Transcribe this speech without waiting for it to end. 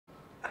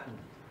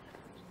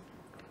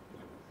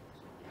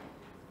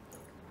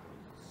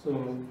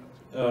So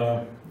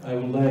I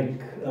would like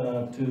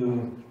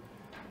to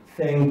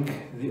thank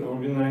the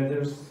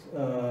organizers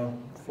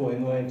for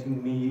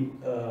inviting me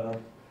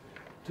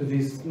to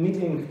this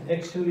meeting.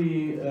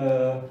 Actually,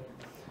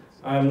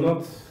 I'm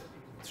not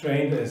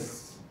trained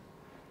as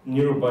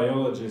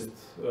neurobiologist.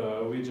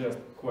 We're just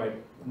quite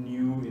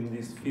new in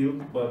this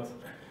field, but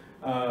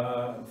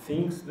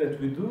things that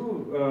we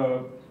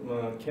do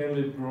can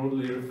be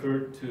broadly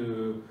referred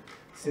to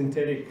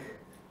synthetic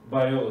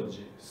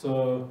biology.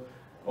 So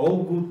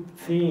all good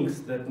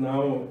things that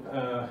now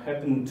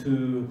happen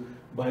to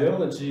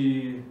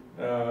biology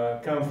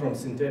come from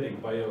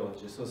synthetic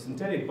biology. So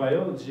synthetic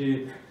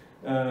biology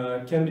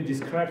can be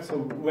described, so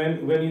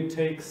when you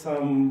take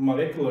some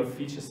molecular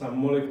feature, some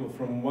molecule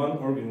from one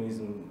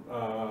organism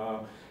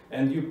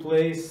and you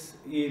place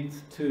it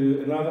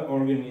to another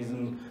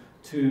organism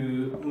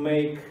to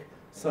make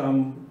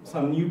some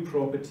new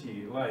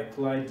property, like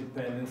light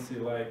dependency,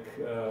 like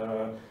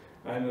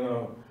I don't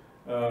know,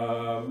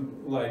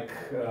 like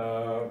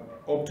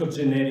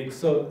optogenetic.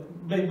 So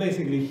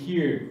basically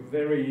here,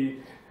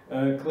 very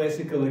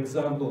classical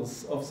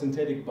examples of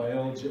synthetic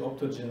biology,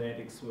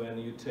 optogenetics, when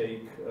you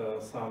take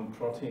some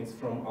proteins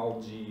from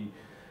algae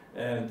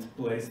and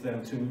place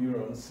them to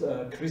neurons.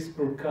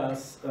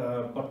 CRISPR-Cas,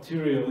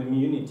 bacterial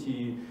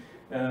immunity,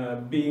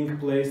 being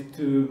placed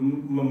to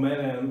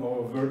mammalian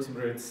or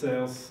vertebrate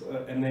cells,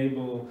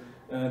 enable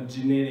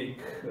genetic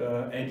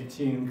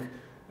editing.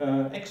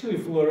 Actually,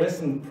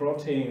 fluorescent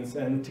proteins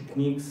and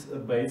techniques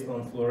based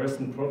on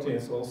fluorescent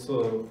proteins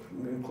also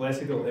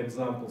classical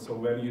examples. So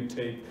when you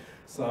take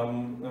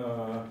some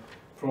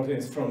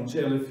proteins from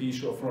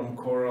jellyfish or from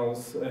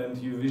corals and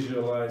you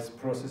visualize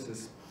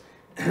processes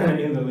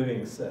in the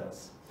living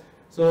cells.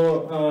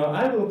 So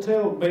I will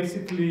tell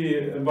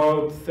basically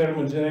about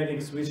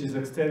thermogenetics, which is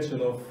extension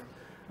of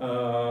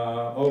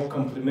or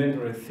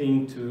complementary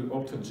thing to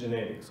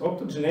optogenetics.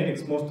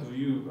 Optogenetics, most of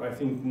you, I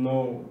think,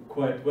 know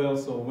quite well.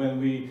 So when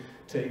we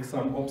take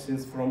some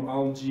opsins from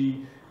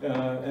algae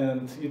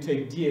and you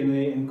take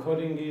DNA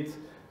encoding it,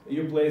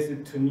 you place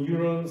it to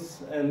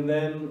neurons, and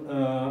then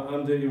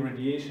under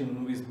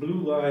irradiation with blue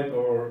light,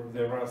 or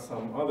there are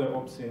some other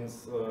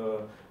opsins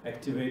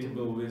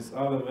activatable with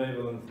other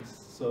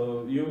wavelengths.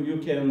 So you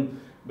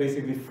can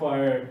basically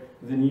fire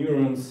the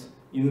neurons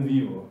in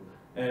vivo.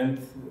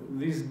 And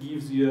this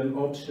gives you an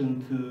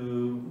option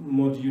to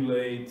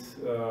modulate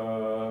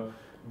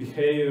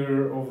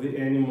behavior of the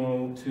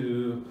animal,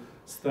 to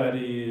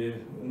study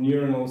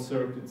neuronal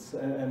circuits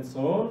and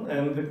so on.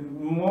 And the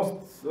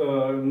most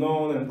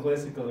known and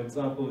classical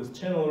example is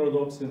channel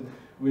rhodopsin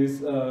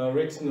with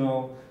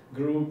retinal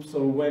group.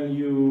 So when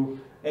you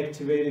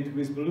activate it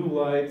with blue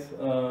light,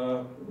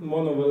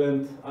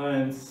 monovalent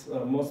ions,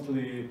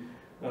 mostly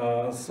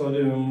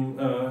sodium,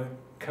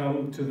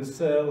 come to the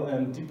cell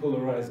and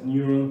depolarize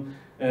neuron.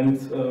 And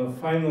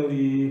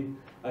finally,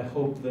 I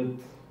hope that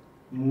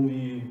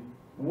movie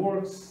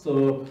works.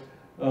 So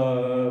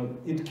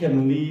it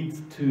can lead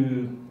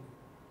to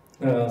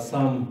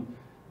some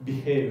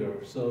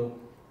behavior. So,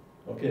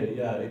 okay,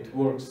 yeah, it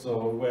works.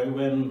 So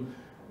when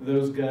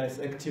those guys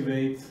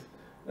activate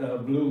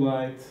blue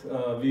light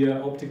via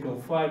optical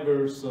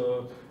fibers,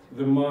 so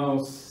the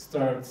mouse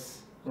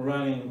starts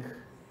running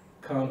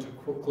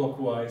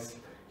counterclockwise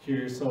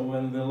here. So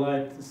when the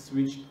light is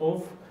switched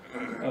off,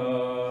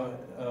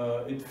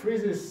 it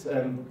freezes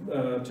and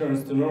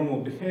turns to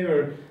normal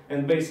behavior.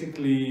 And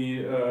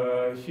basically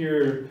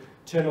here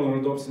channel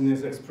rhodopsin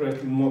is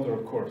expressed in motor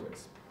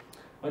cortex.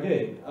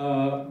 Okay,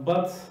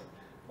 but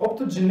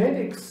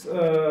optogenetics,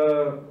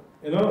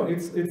 you know,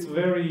 it's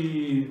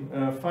very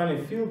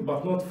funny field,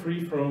 but not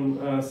free from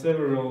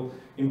several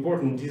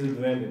important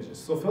disadvantages.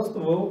 So first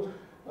of all,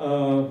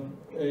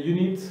 you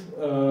need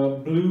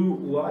blue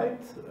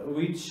light,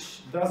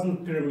 which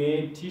doesn't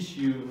permeate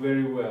tissue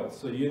very well.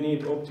 So you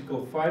need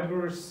optical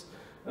fibers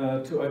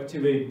to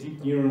activate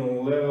deep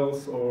neuronal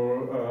levels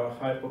or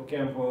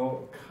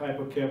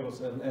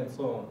hippocampus and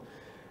so on.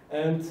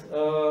 And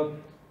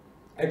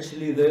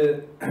actually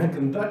the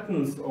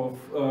conductance of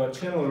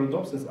channel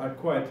rhodopsins are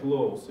quite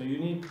low. So you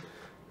need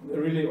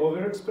really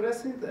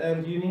overexpress it,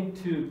 and you need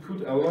to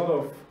put a lot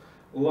of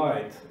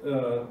light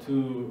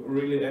to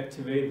really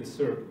activate the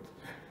circuit.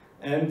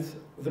 And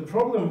the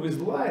problem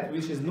with light,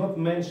 which is not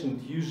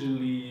mentioned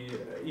usually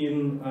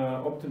in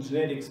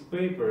optogenetics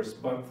papers,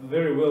 but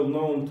very well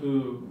known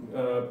to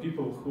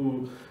people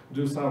who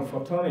do some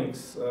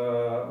photonics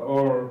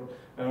or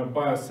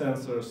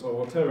biosensors or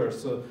whatever,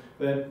 so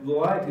that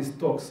light is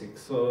toxic.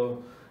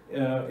 So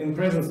in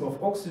presence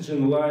of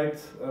oxygen,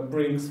 light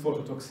brings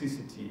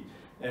phototoxicity.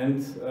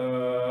 And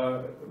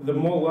the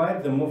more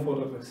light, the more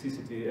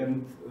phototoxicity.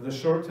 And the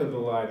shorter the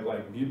light,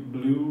 like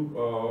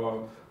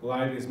blue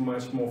light, is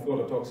much more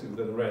phototoxic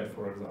than red,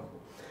 for example.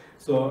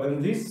 So,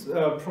 and this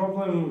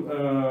problem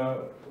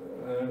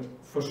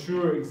for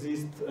sure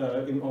exists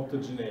in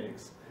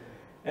optogenetics.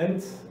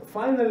 And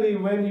finally,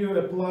 when you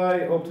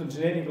apply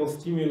optogenetical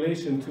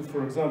stimulation to,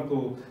 for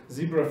example,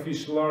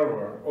 zebrafish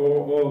larvae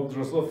or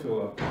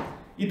Drosophila,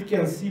 it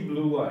can see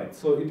blue light.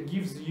 So it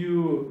gives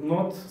you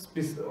not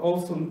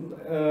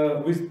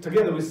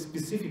together with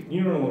specific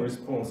neuronal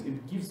response,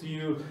 it gives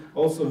you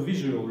also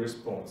visual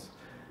response.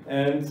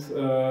 And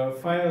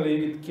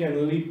finally, it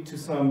can lead to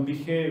some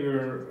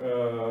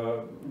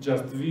behavior,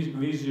 just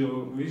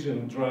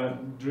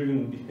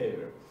vision-driven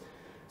behavior.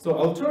 So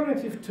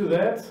alternative to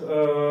that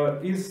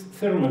is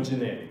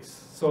thermogenetics.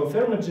 So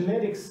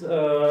thermogenetics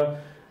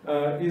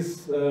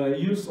is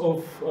use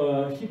of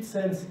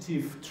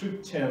heat-sensitive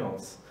trip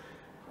channels.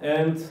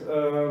 And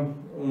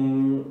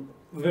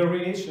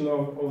variation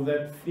of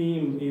that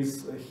theme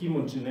is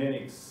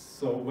hemogenetics.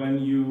 So when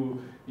you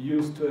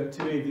use to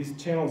activate these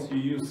channels, you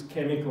use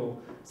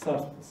chemical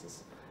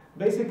substances.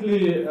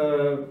 Basically,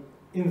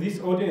 in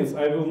this audience,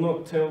 I will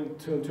not tell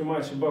too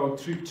much about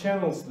trip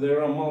channels.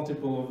 There are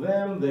multiple of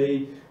them.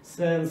 They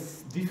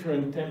sense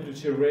different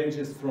temperature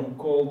ranges from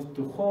cold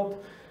to hot,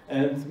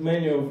 and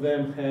many of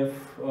them have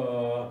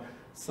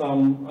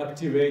some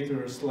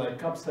activators like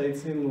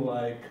capsaicin,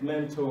 like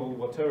menthol,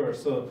 whatever.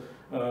 So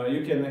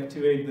you can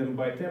activate them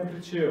by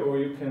temperature, or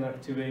you can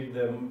activate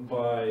them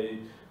by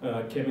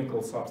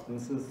chemical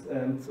substances,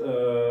 and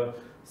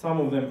some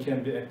of them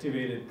can be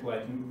activated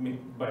like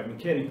by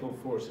mechanical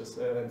forces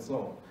and so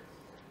on.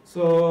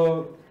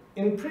 So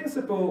in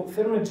principle,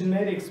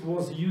 thermogenetics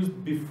was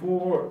used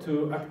before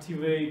to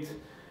activate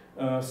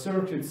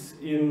circuits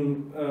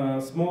in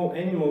small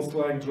animals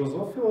like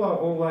Drosophila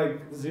or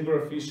like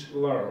zebrafish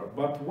larvae.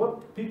 But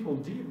what people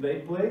did, they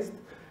placed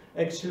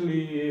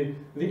actually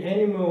the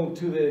animal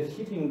to the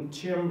heating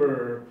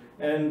chamber,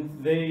 and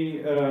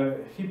they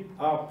heat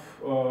up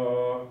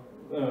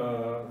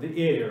the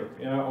air,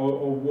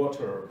 or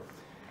water.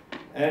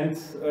 And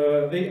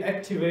they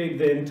activate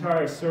the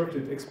entire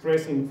circuit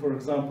expressing, for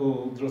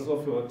example,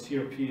 Drosophila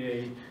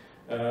TRPA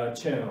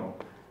channel.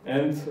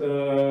 And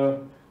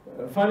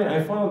finally,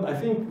 I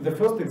think the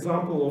first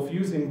example of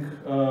using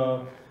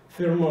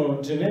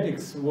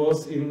thermogenetics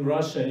was in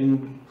Russia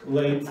in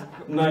late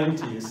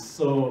 90s.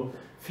 So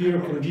fear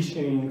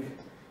conditioning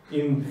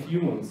in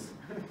humans.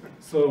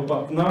 So,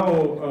 but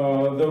now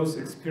those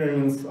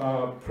experiments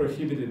are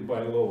prohibited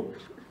by law.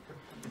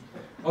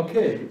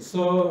 Okay,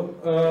 so,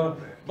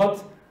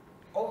 but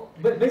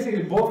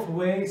basically both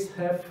ways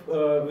have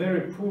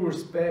very poor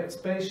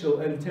spatial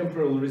and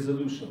temporal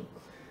resolution.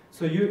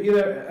 So you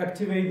either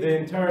activate the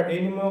entire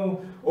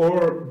animal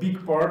or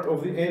big part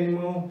of the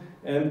animal,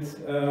 and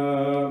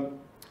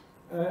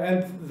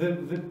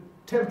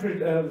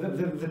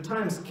the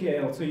time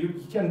scale, so you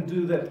can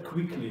do that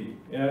quickly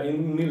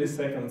in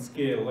millisecond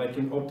scale, like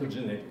in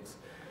optogenetics.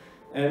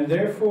 And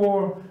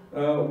therefore,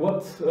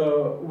 what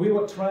we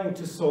were trying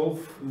to solve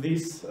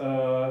this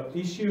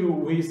issue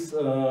with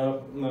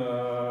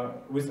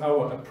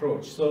our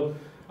approach. So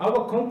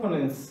our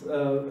components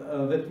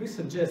that we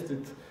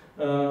suggested,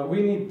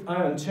 we need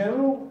ion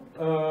channel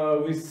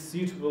with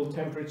suitable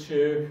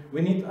temperature.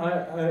 We need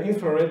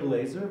infrared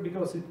laser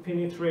because it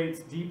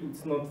penetrates deep,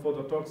 it's not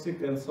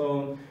phototoxic, and so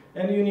on.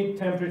 And you need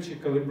temperature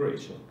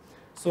calibration.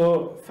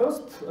 So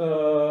first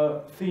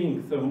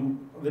thing,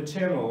 the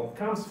channel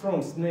comes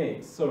from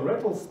snakes. So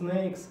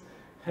rattlesnakes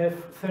have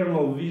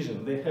thermal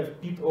vision. They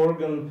have pit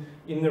organ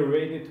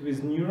innervated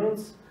with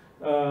neurons,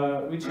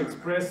 which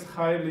express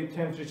highly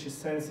temperature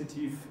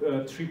sensitive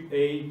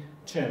TRPA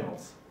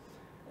channels.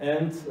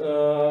 And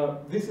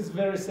this is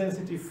very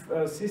sensitive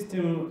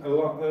system,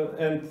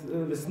 and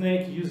the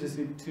snake uses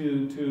it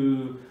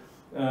to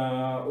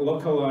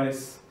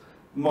localize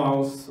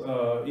mouse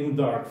in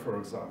dark, for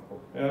example.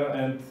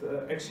 And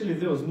actually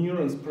those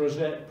neurons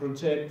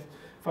project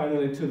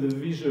finally to the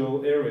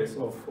visual areas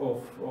of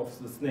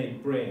the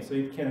snake brain, so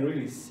it can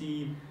really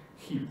see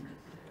heat.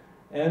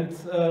 And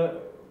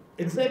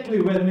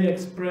exactly when we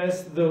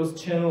express those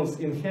channels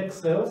in hex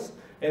cells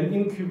and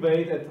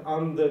incubate at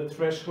under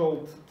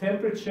threshold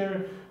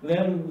temperature,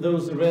 then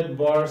those red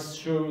bars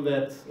show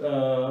that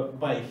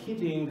by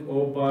heating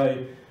or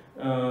by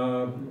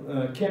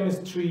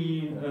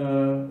chemistry,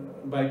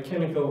 by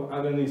chemical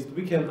agonist,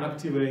 we can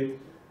activate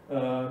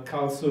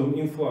calcium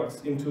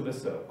influx into the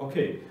cell.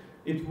 Okay,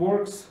 it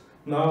works.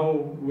 Now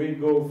we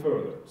go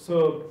further.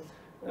 So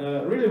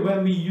really,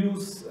 when we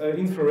use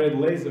infrared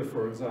laser,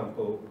 for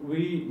example,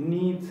 we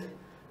need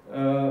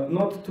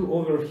not to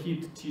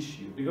overheat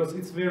tissue, because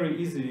it's very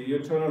easy. You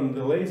turn on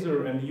the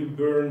laser and you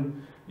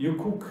burn, you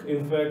cook,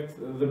 in fact,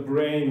 the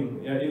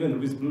brain, even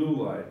with blue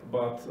light.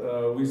 But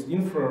with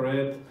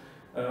infrared,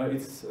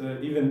 it's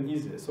even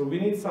easier. So we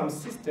need some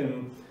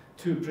system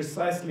to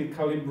precisely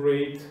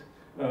calibrate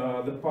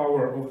the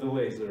power of the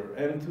laser.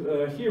 And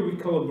here we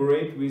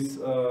collaborate with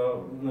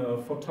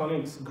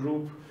photonics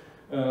group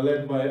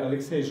led by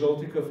Alexei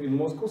Zholtikov in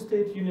Moscow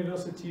State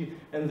University,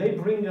 and they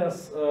bring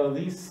us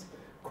this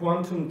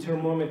quantum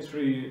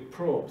thermometry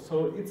probe.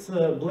 So it's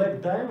a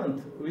black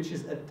diamond which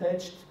is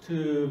attached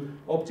to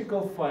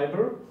optical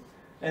fiber,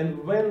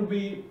 and when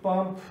we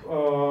pump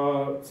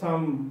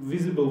some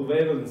visible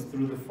wavelengths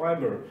through the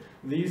fiber,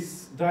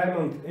 this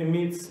diamond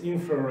emits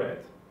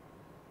infrared.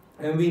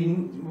 And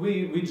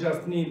we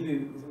just need a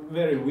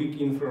very weak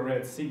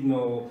infrared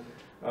signal,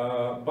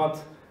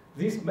 but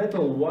this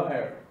metal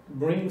wire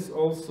brings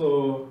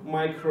also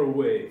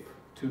microwave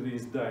to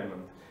this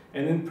diamond.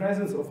 And in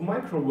presence of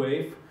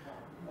microwave,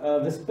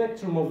 the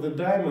spectrum of the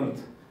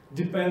diamond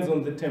depends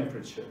on the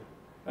temperature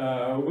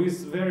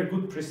with very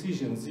good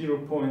precision,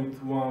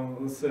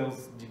 0.1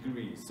 Celsius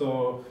degree.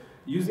 So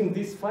using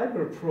this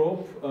fiber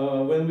probe,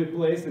 when we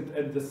place it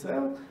at the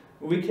cell,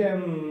 we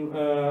can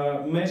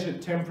measure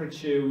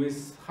temperature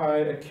with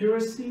high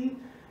accuracy,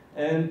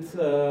 and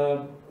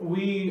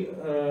we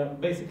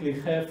basically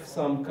have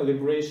some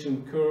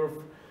calibration curve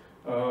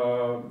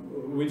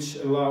which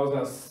allows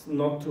us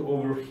not to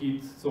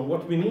overheat. So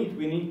what we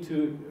need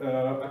to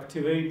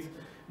activate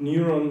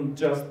neuron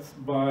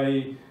just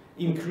by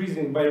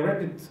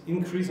rapid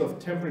increase of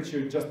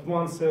temperature, just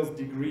 1 Celsius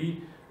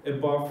degree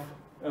above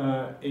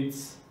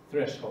its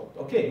threshold.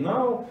 Okay,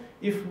 now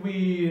if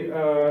we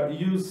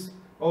use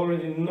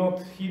already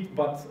not heat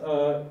but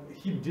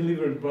heat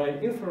delivered by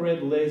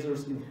infrared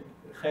lasers in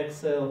HEC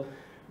cell,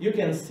 you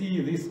can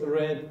see these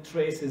red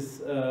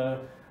traces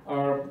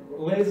are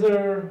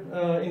laser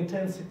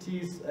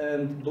intensities,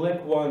 and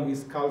black one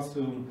is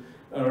calcium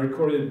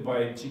recorded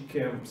by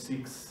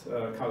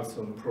GCAM6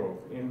 calcium probe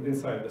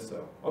inside the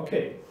cell.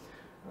 Okay,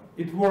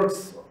 it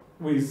works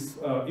with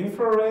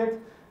infrared,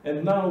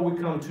 and now we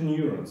come to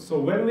neurons. So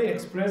when we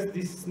express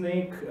these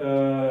snake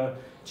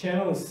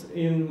channels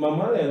in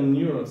mammalian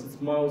neurons, it's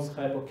mouse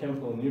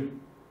hippocampal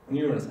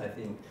neurons, I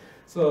think.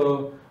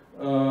 So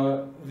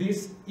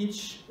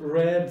each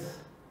red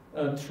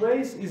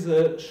trace is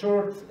a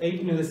short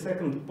 8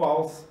 millisecond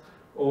pulse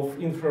of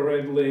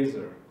infrared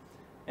laser.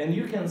 And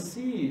you can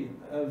see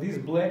this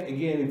black,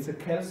 again, it's a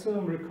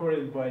calcium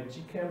recorded by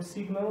GCAM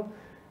signal.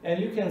 And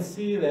you can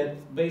see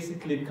that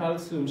basically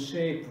calcium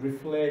shape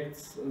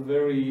reflects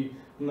very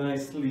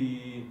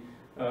nicely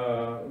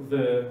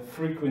the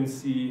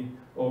frequency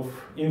of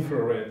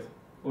infrared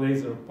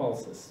laser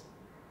pulses.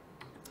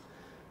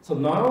 So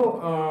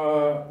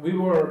now we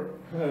were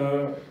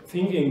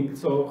thinking,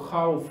 so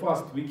how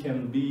fast we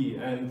can be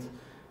and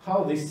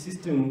how this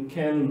system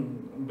can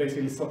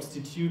basically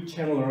substitute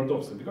channel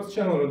rhodopsin, because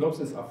channel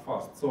rhodopsins are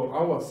fast. So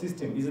our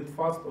system, is it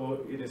fast or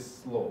it is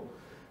slow?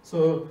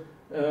 So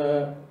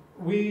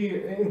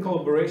we, in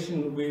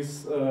collaboration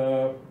with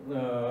a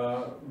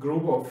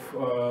group of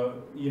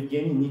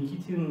Evgeny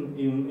Nikitin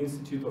in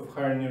Institute of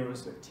Higher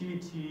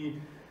Neuroactivity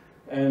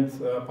and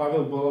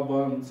Pavel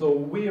Balaban, so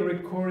we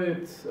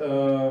recorded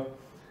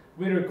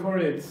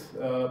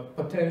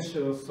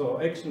potentials, so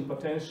action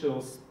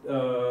potentials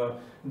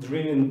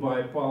driven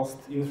by pulsed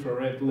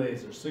infrared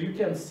lasers. So you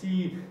can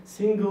see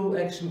single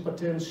action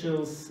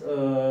potentials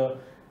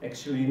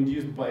actually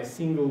induced by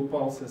single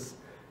pulses,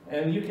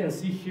 and you can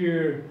see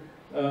here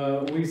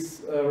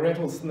with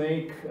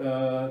rattlesnake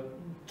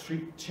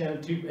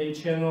type A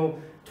channel,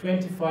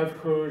 25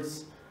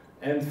 Hertz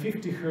and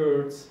 50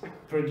 Hertz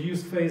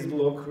produce phase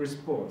lock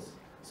response.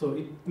 So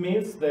it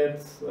means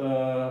that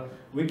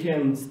we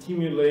can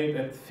stimulate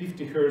at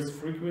 50 Hertz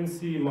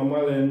frequency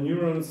mammalian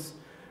neurons,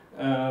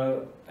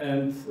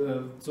 and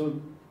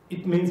so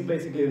it means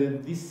basically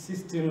that this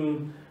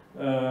system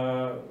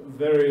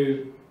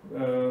very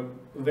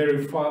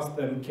fast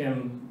and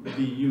can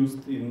be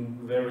used in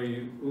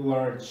very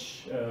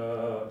large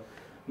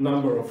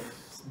number of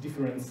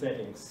different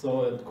settings,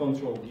 so that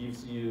control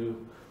gives you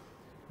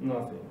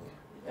nothing.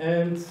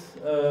 And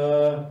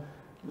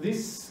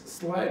this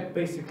slide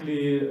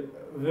basically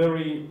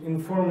very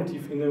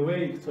informative in a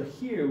way. So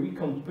here we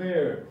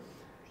compare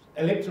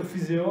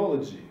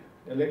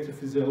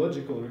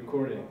electrophysiological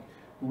recording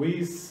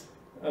with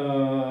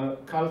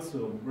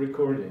calcium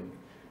recording.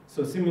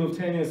 So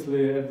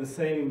simultaneously at the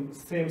same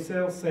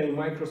cell, same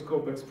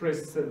microscope,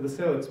 the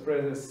cell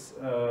expresses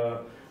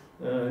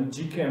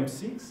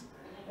GCAM6,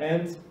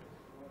 and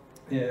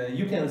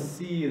you can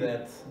see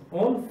that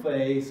on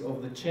phase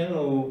of the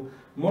channel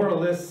more or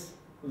less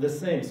the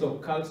same. So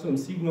calcium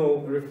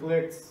signal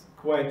reflects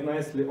quite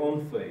nicely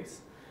on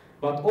phase,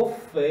 but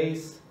off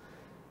phase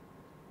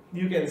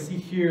you can see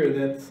here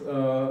that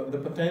the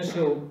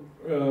potential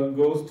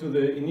goes to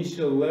the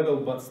initial level,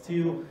 but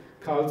still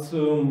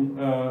calcium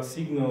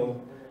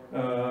signal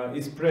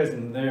is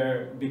present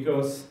there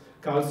because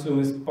calcium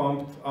is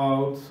pumped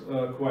out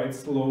quite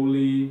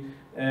slowly,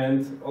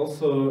 and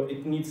also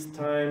it needs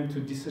time to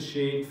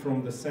dissociate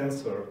from the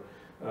sensor,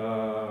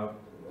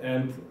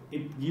 and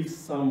it gives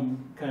some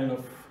kind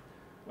of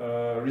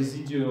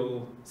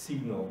residual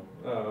signal,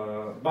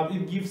 but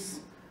it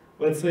gives,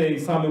 let's say,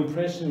 some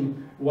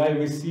impression why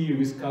we see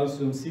with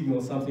calcium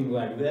signal something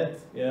like that.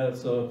 Yeah,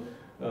 so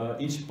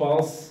each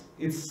pulse,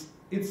 it's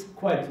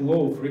quite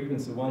low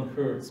frequency, 1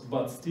 Hertz,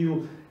 but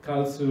still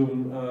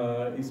calcium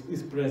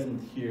is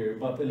present here.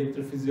 But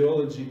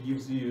electrophysiology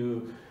gives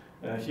you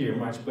here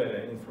much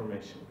better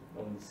information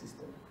on the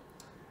system.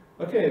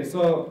 Okay,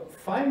 so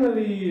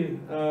finally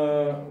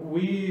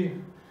we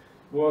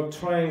were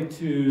trying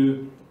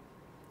to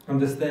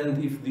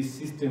understand if this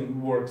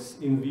system works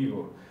in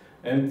vivo.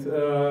 And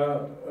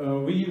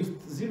we used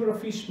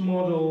zebrafish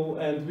model,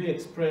 and we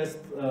expressed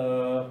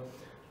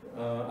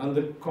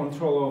under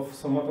control of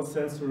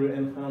somatosensory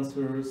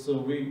enhancer. So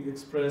we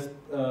expressed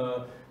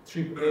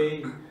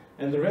TRPA,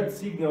 and the red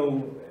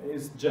signal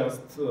is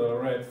just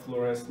red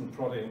fluorescent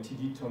protein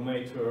TD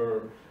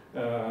tomator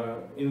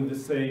in the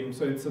same,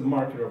 so it's a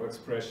marker of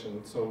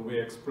expression. So we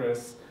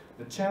express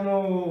the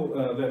channel,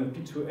 then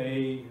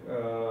P2A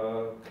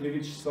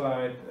cleavage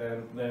site,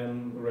 and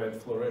then red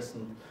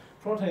fluorescent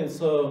protein.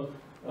 So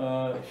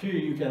here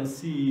you can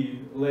see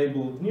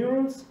labeled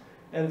neurons,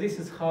 and this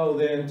is how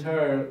the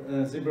entire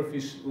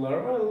zebrafish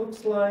larva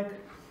looks like.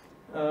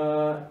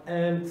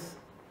 And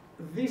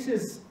this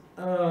is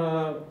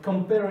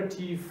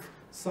comparative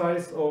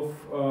size of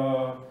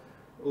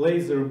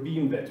laser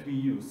beam that we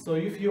use. So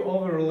if you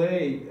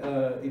overlay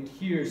it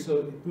here, so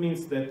it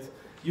means that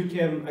you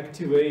can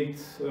activate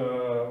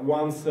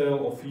one cell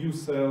or few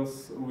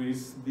cells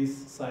with this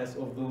size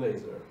of the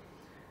laser.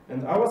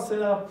 And our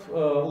setup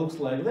looks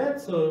like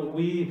that. So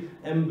we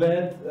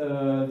embed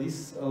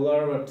this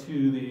larva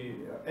to the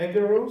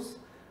agarose.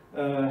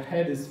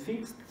 Head is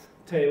fixed,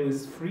 tail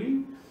is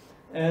free,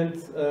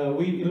 and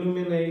we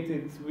illuminate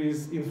it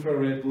with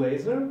infrared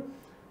laser.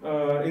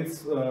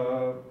 It's,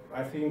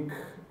 I think,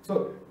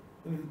 so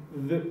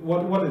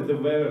what is the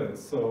wavelength?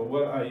 So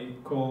what I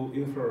call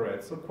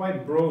infrared. So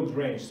quite broad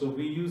range. So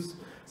we use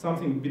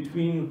something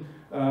between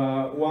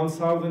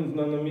 1,000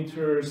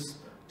 nanometers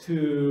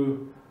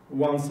to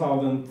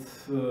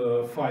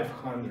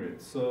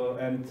 1,500. So,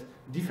 and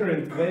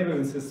different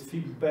wavelengths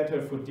fit better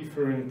for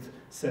different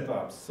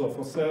setups. So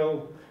for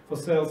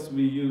cells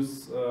we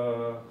use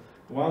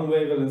one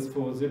wavelength,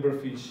 for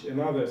zebrafish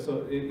another.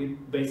 So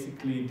it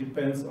basically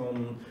depends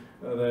on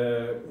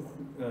the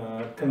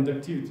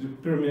conductivity,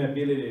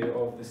 permeability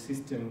of the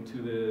system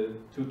to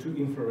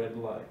infrared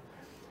light.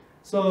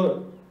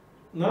 So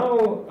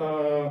now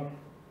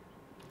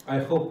I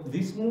hope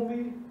this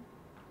movie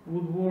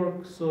would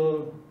work.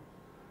 So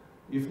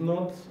if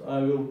not,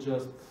 I will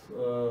just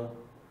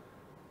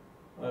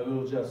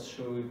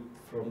show it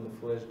from the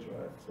flash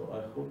drive. So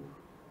I hope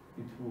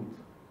it would.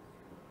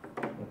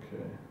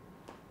 Okay,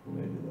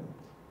 maybe not.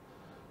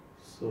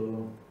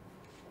 So.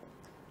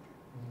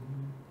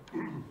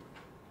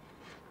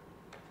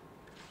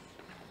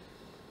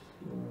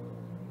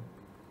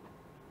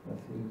 I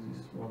think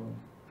this one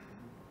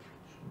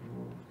should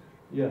work.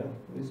 Yeah,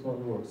 this one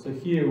works. So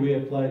here we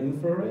apply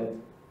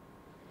infrared,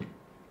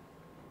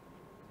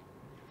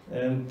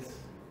 and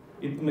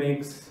it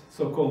makes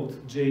so-called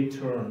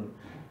J-turn,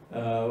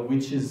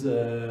 which is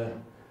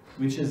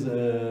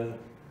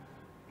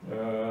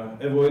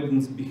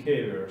avoidance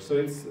behavior. So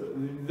it's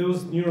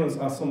those neurons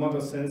are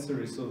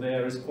somatosensory, so they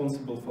are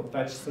responsible for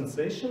touch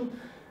sensation.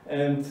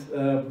 And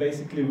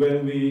basically,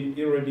 when we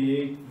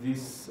irradiate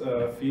this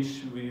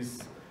fish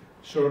with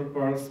short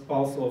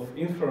pulse of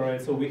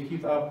infrared, so we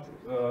heat up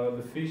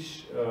the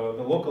fish,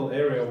 the local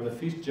area of the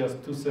fish,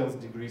 just 2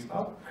 Celsius degrees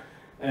up,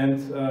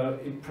 and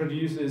it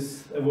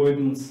produces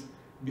avoidance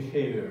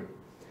behavior.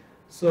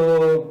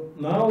 So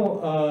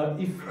now,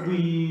 if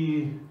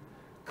we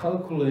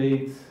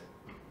calculate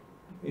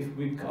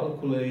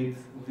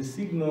the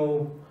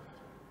signal,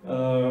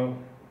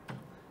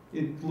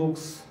 it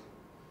looks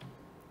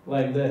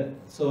like that.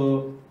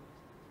 So,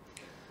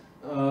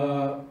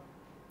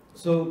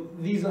 so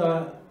these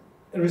are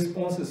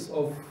responses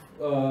of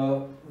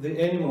the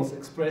animals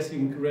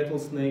expressing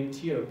rattlesnake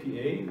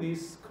TRPA,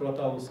 these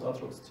Crotalus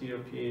atrox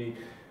TRPA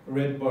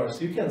red bars.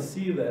 You can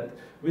see that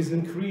with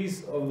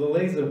increase of the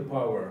laser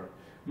power,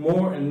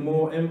 more and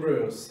more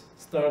embryos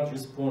start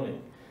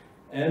responding,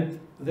 and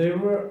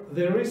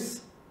there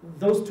is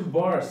those 2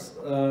 bars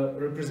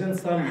represent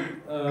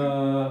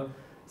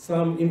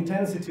some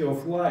intensity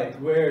of light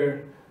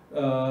where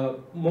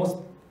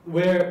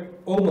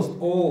almost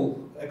all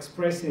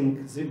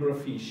expressing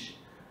zebrafish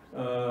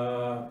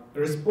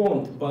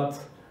respond, but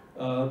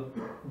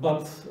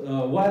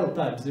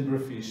wild-type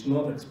zebrafish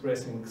not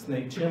expressing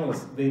snake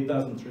channels, they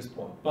doesn't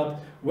respond. But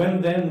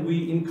when then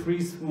we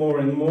increase more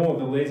and more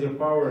the laser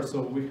power,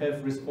 so we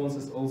have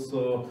responses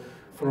also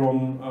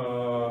from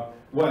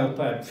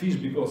wild-type fish,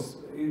 because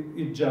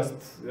it just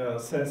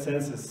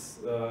senses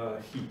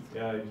heat,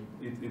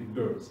 it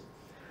burns.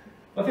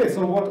 Okay,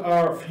 so what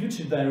are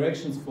future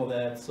directions for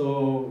that?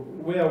 So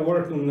we are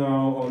working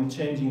now on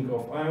changing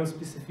of ion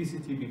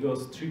specificity,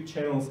 because TRP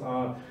channels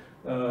are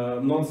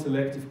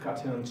non-selective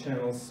cation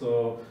channels.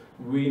 So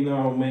we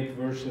now make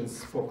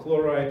versions for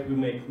chloride. We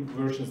make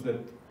versions that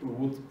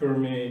would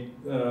permeate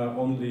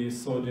only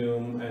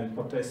sodium and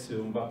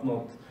potassium, but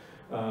not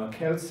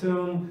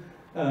calcium.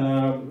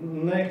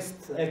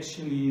 Next,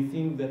 actually,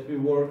 thing that we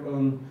work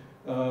on,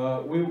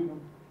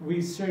 we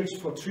search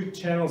for TRP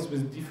channels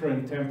with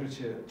different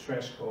temperature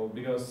threshold,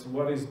 because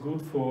what is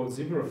good for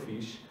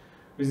zebrafish,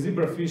 with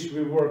zebrafish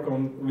we work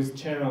on with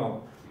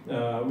channel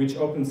which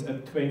opens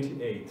at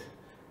 28,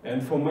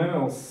 and for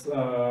mammals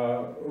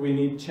we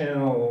need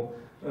channel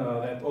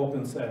that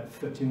opens at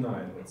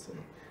 39, let's say.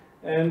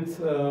 And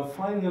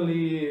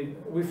finally,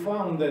 we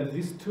found that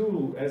this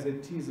tool, as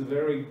it is,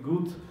 very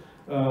good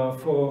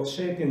for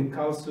shaping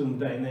calcium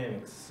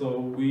dynamics. So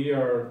we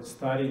are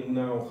studying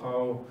now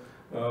how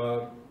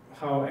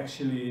how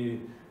actually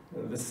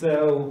the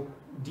cell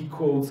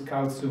decodes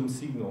calcium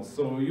signals.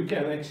 So you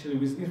can actually,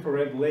 with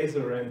infrared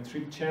laser and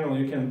trip channel,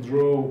 you can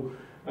draw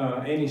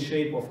any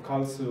shape of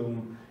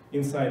calcium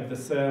inside the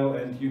cell,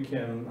 and you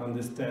can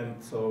understand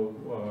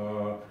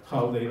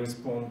how they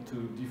respond to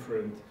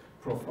different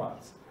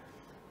profiles.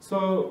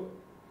 So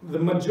the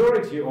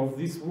majority of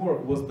this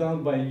work was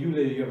done by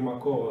Yulia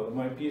Yermakova,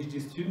 my PhD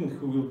student,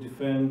 who will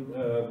defend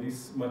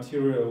this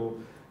material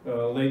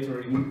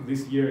later in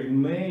this year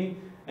in May.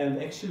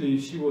 And actually,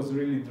 she was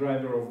really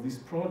driver of this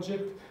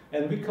project.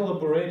 And we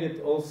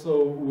collaborated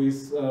also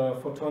with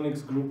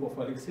photonics group of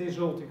Alexei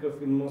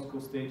Zholtikov in Moscow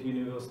State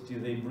University.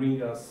 They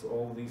bring us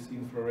all these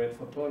infrared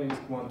photonics,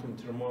 quantum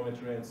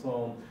thermometry, and so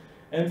on.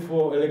 And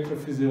for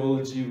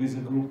electrophysiology with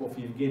a group of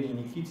Evgeny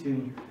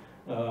Nikitin,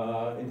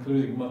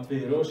 including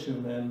Matvey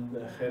Roshin and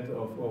the head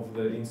of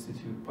the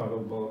institute,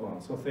 Pavel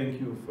Balaban. So thank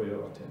you for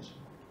your attention.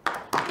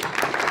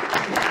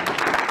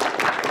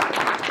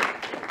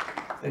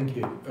 Thank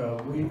you.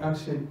 We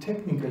actually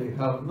technically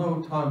have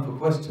no time for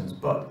questions,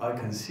 but I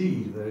can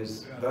see there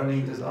is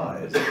burning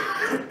desires.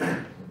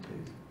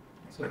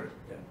 Sorry.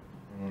 Yeah.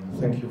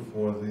 Thank you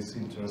for this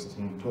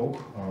interesting talk.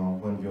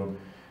 When you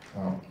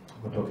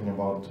were talking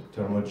about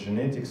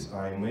thermogenetics,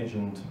 I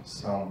imagined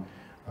some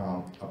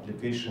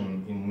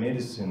application in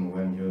medicine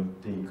when you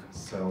take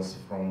cells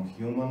from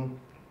human,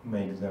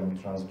 make them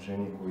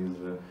transgenic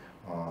with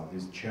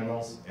these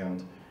channels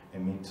and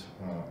emit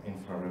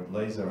infrared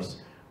lasers.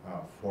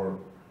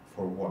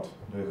 For what?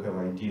 Do you have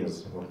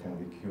ideas what can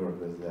be cured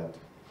with that?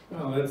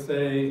 Well, let's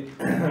say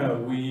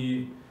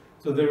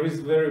so there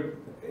is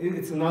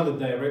it's another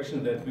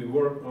direction that we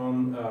work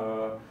on,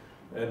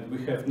 and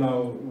we have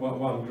now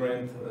one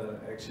grant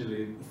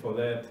actually for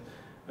that.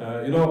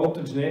 You know,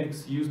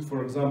 optogenetics used,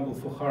 for example,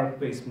 for heart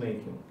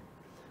pacemaking.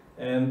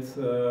 And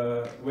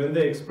when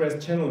they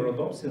express channel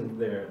rhodopsin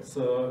there,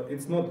 so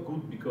it's not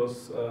good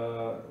because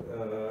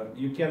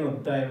you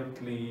cannot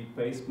directly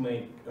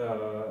pacemake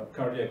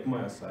cardiac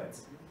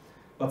myocytes.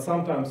 But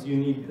sometimes you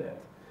need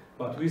that.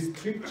 But with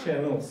strip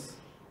channels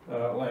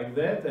like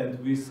that,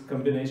 and with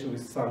combination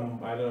with some,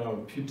 I don't know,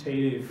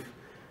 putative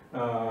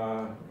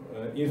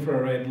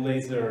infrared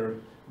laser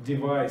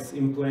device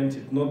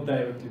implanted not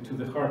directly to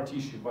the heart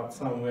tissue, but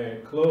somewhere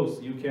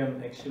close, you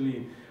can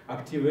actually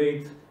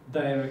activate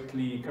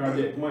directly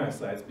cardiac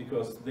myocytes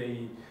because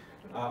they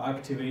are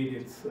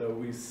activated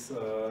with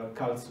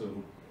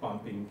calcium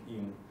pumping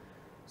in.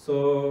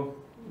 So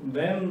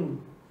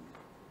then,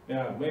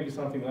 yeah, maybe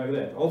something like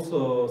that.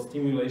 Also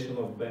stimulation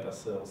of beta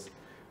cells.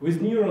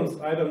 With neurons,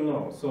 I don't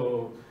know.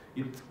 So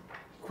it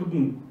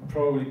couldn't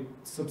probably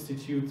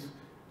substitute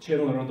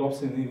channel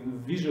rhodopsin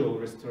in visual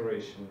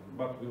restoration,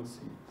 but we'll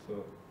see.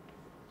 So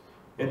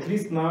at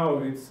least now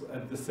it's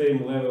at the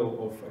same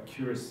level of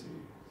accuracy.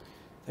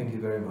 Thank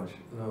you very much.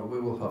 No, we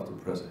will have to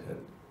press ahead.